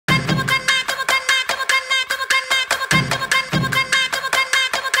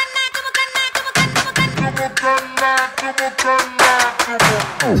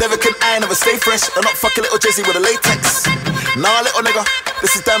stay fresh and not fucking little Jay-Z with a latex. Nah, little nigga,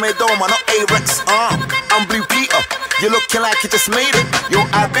 this is Damn Doma, not A-Rex. I'm Blue Peter, you're looking like you just made it. Yo,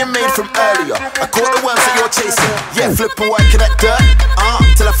 I've been made from earlier. I caught the worms that you're chasing. Yeah, flipping working that dirt,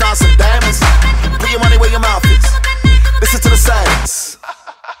 till I found some diamonds. Put your money where your mouth is. Listen to the silence.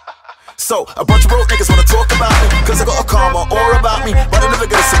 So, a bunch of broke niggas wanna talk about me, cause I got a karma aura about me, but they never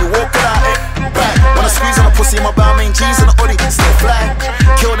gonna see me walk without it. Back, when I squeeze on a pussy in my bow, main G's and the Audi, still fly.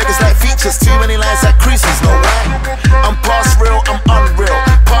 Kill niggas like features, too many lines like creases, no way. I'm past real, I'm unreal.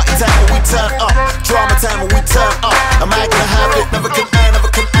 Party time when we turn up, drama time when we turn up. Am I gonna have it? Never can I, never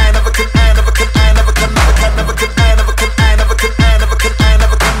can I, never can I, never can I, never can, never can, never can I, never can I, never can I, never can I,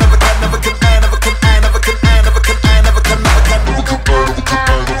 never can, never can, never can I, never can I, never can I, never can I, never can, never can, never can I, never can I, never can I.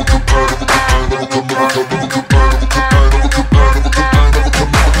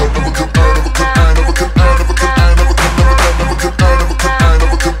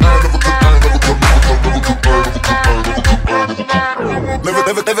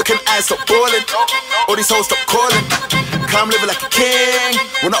 Never can I stop balling. All these hoes stop calling. I'm living like a king.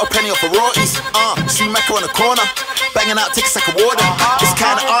 We're not a penny off of royalties. See Mecca on the corner, banging out tickets like a warden. It's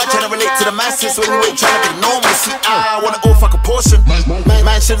kinda hard trying to relate to the masses when you ain't trying to be normal. See, I want it all fuck a portion.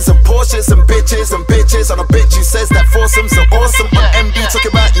 Mansions and Porsches and bitches on a bitch who says that foursomes are awesome. On MD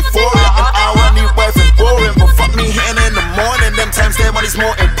talking about euphoria, and I want new wife is boring, but fuck me hitting in the morning. Them times their money's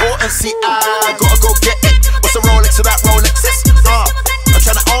more important. See, I gotta go get it. What's a Rolex to that Rolex? I'm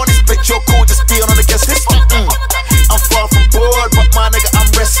tryna own this bitch, you're cool, just be on the guest list. I'm far from bored, but my nigga, I'm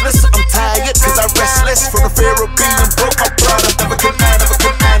restless. I'm tired, cause I'm restless. From the fear of being broke, I'm proud. I never can I, never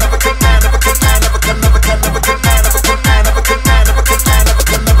can I, never can I, never can I, never can, never can, never can I, never can I, never can I, never can I, never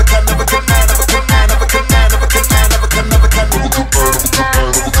can, never can, never can I, never can I, never can I, never can I, never can, never can, never can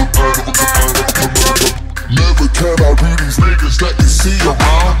Never can I be these niggas that you see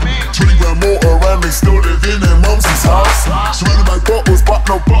around. 20 grand more around, they still live in their mum's house. Surrounded by bottles, but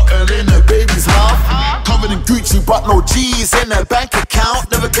no button in their baby's mouth. Covered in Gucci, but no G's in their bank account.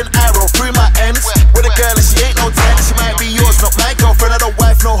 Never can I roll through my ends with a girl and she ain't no 10. She might be yours, not my girlfriend. I don't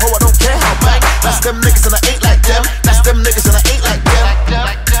wife, no hoe, I don't care how bang. That's them niggas and I ain't like them. That's them niggas and I ain't like them.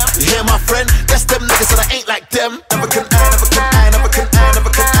 You hear my friend? That's them niggas and I ain't like them. Never can I, never can I, never can I, never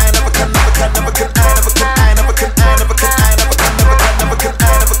can I, never can, never can, never can I, never can I, never can I, never can I, never can, never can, never can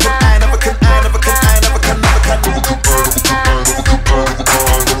I, never can I, never can I, never can I, never can, never can, never can.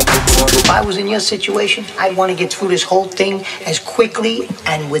 If I was in your situation, I'd want to get through this whole thing as quickly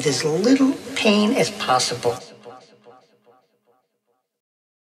and with as little pain as possible.